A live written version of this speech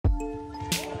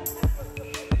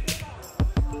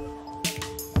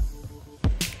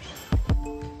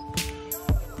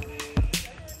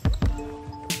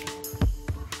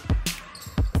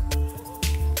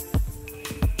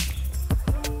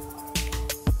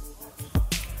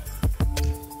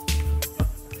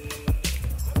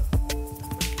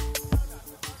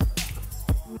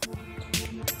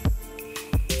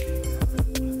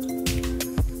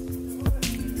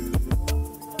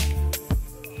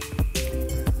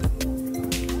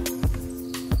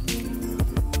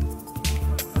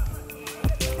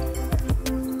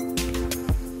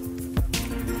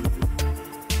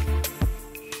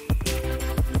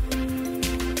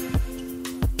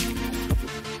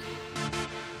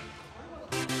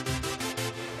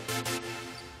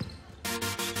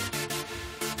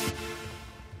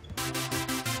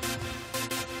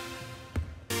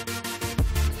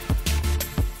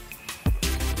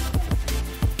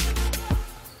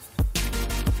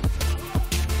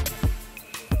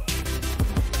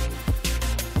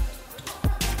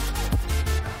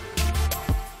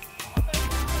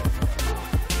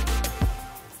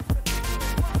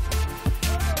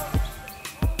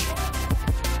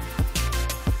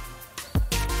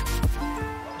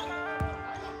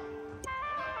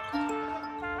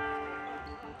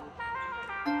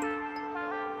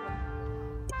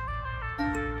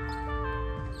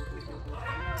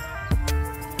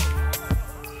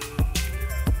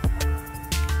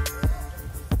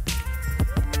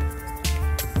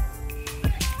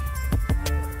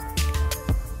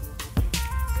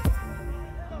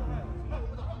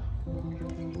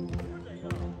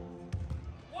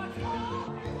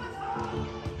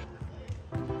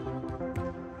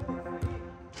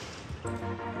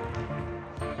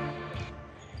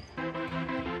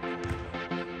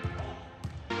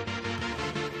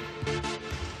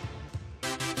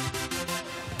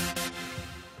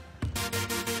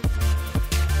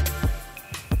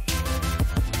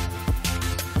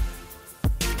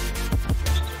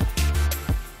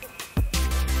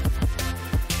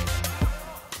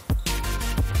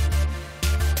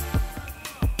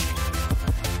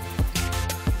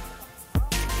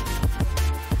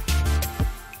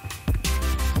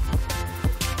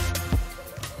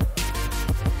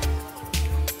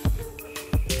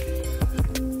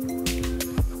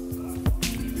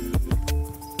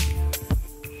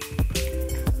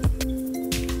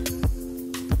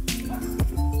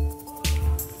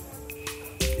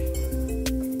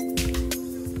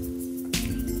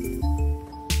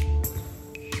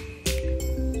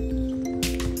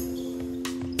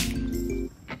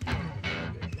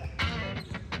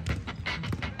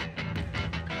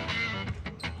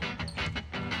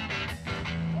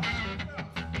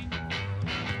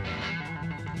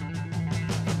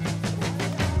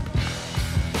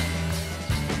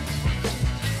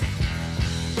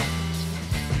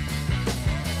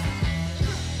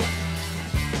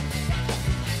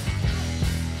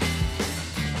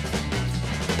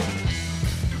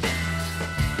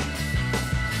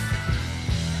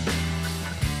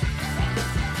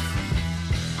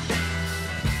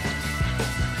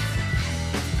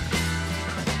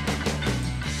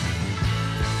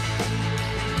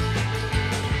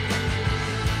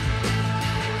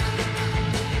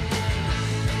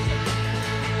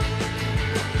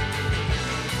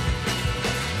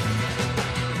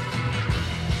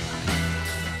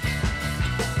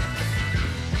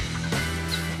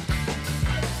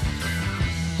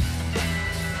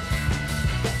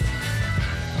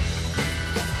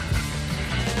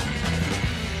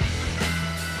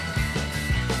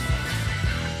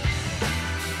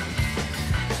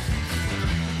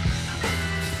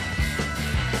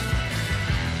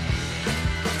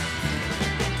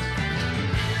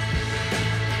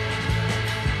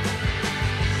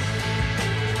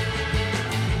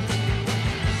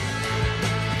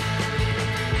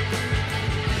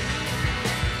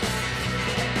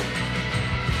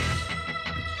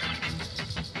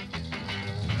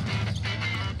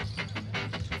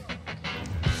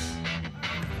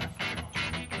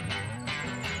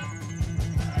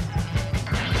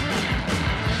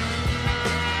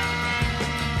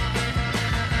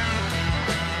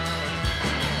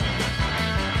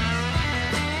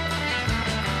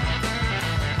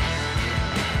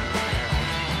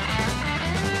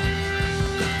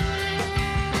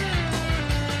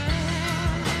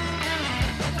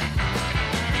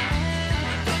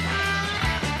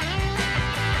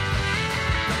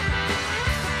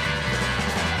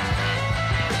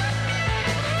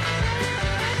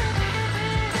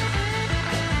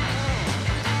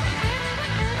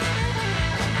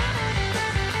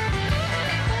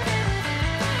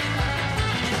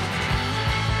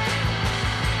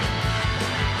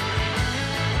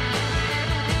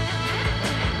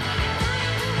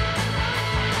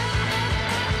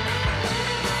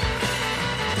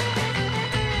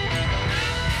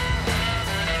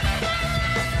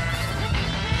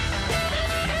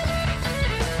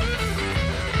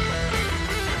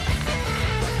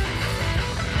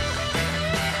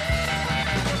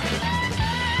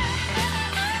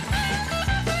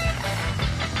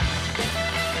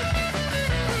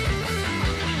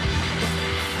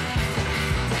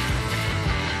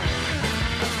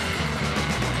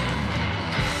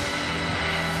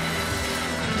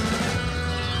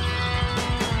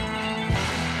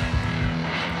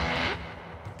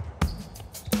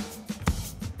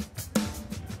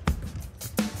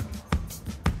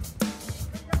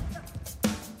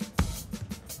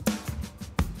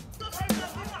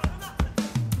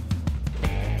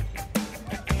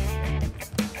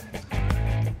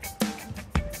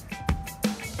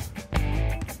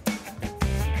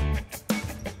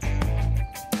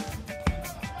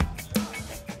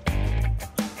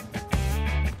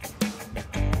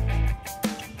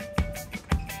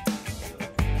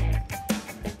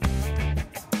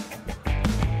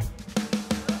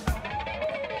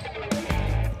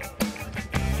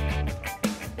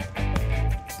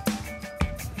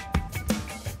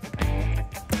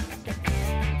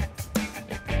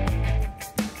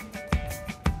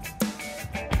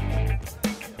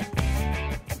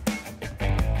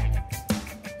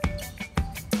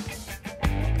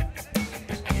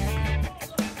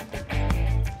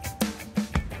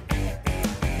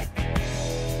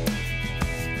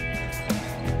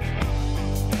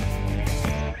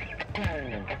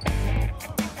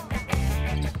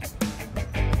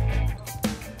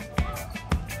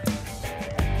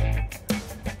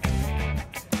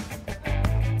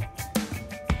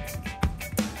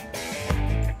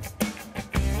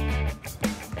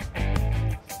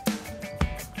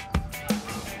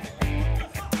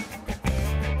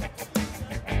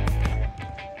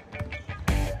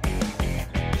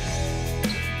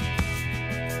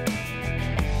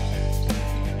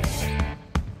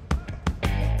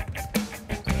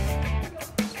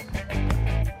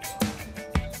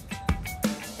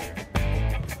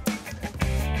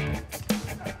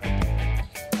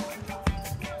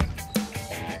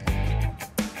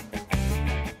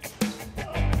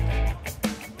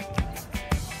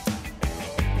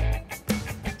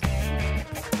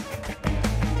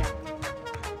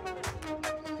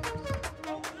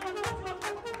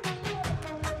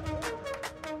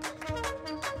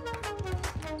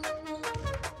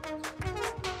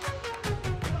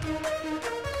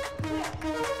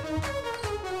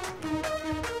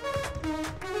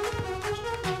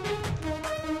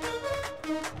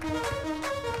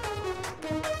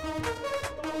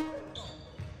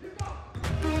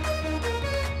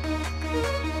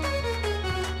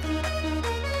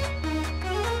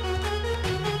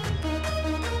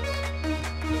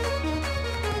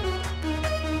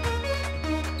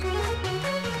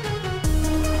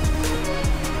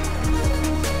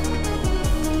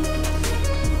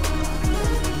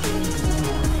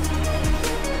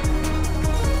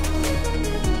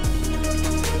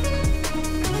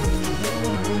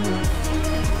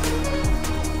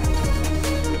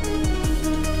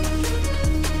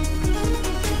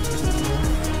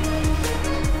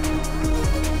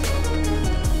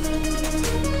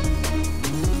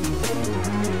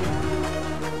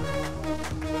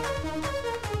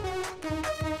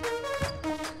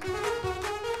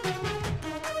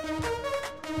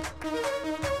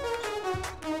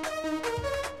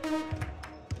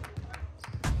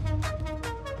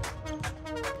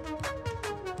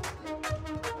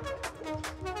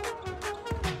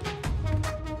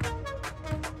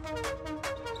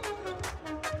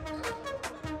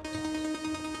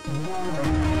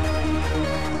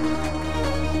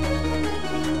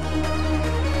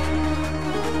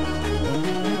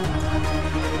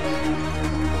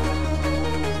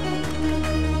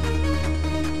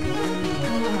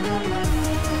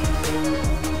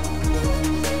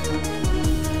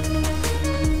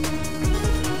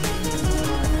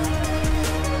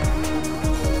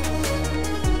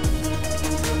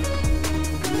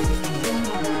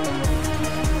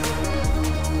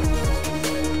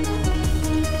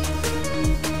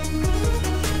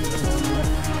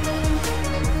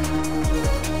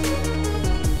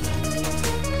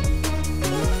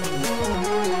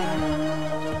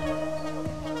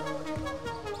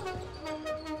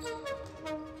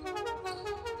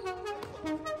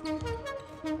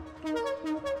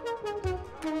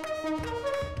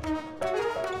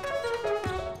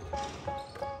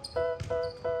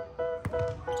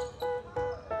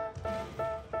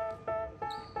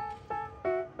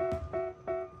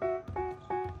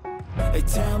They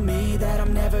tell me that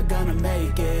I'm never gonna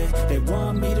make it. They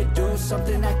want me to do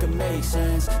something that could make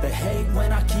sense. They hate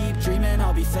when I keep dreaming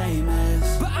I'll be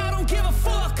famous, but I don't give a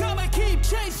fuck, I'ma keep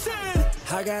chasing.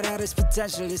 I got all this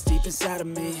potential that's deep inside of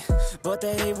me, but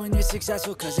they hate when you're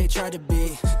successful cause they try to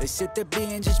be. They sit there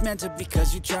being judgmental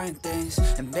because you're trying things,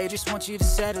 and they just want you to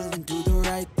settle and do the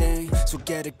right thing. So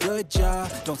get a good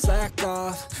job, don't slack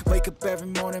off. Wake up every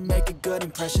morning, make a good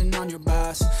impression on your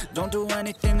boss. Don't do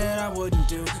anything that I wouldn't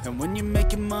do, and when you're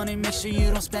making money, make sure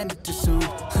you don't spend it too soon.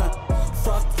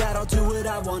 Fuck that, I'll do what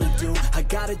I wanna do. I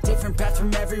got a different path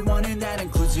from everyone, and that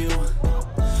includes you.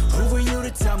 Who are you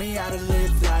to tell me how to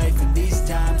live life? In these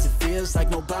times it feels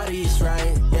like nobody is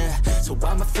right, yeah. So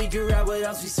I'ma figure out what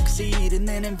else we succeed, and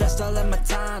then invest all of my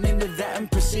time into that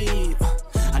and proceed.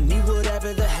 I need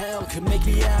whatever the hell could make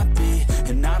me happy,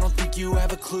 and I don't think you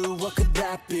have a clue what could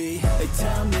that be. They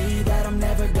tell me that I'm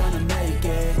never gonna make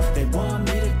it. They want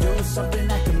me to do something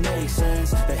that can make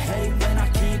sense. They hate when I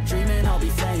keep dreaming I'll be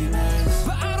famous,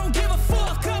 but I don't give a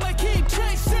fuck, I'ma keep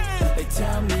chasing. They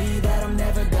tell me that I'm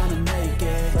never gonna make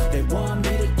it. They want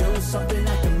me to do something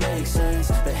that can make sense.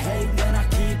 They hate when I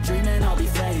keep dreaming I'll be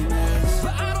famous,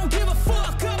 but I don't give a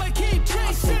fuck, I'ma keep chasing.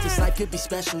 I think this life could be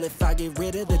special if I get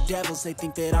rid of the devils. They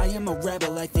think that I am a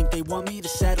rebel, I think they want me to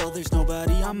settle. There's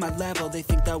nobody on my level. They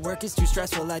think that work is too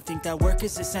stressful, I think that work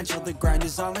is essential. The grind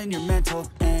is all in your mental,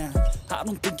 and I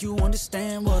don't think you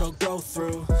understand what I'll go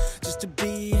through just to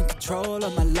be in control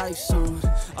of my life soon.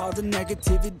 All the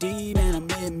negativity, man, I'm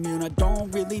immune. I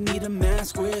don't really need a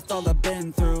mask with all I've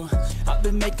been through. I've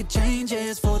been making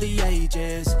changes for the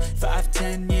ages.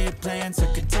 5-10 year plans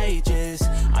are contagious.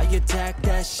 I attack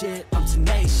that shit, I'm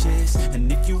tenacious.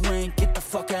 And if you ain't, get the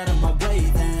fuck out of my way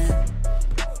then.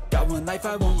 Got one life,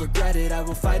 I won't regret it. I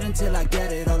will fight until I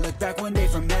get it. I'll look back one day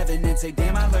from heaven and say,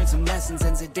 damn, I learned some lessons.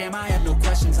 And say, damn, I had no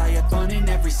questions. I had fun in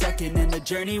every second, and the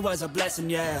journey was a blessing,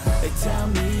 yeah. They tell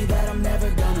me that I'm never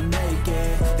gonna make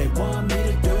it. They want me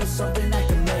to do something that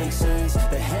can make sense.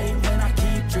 They hate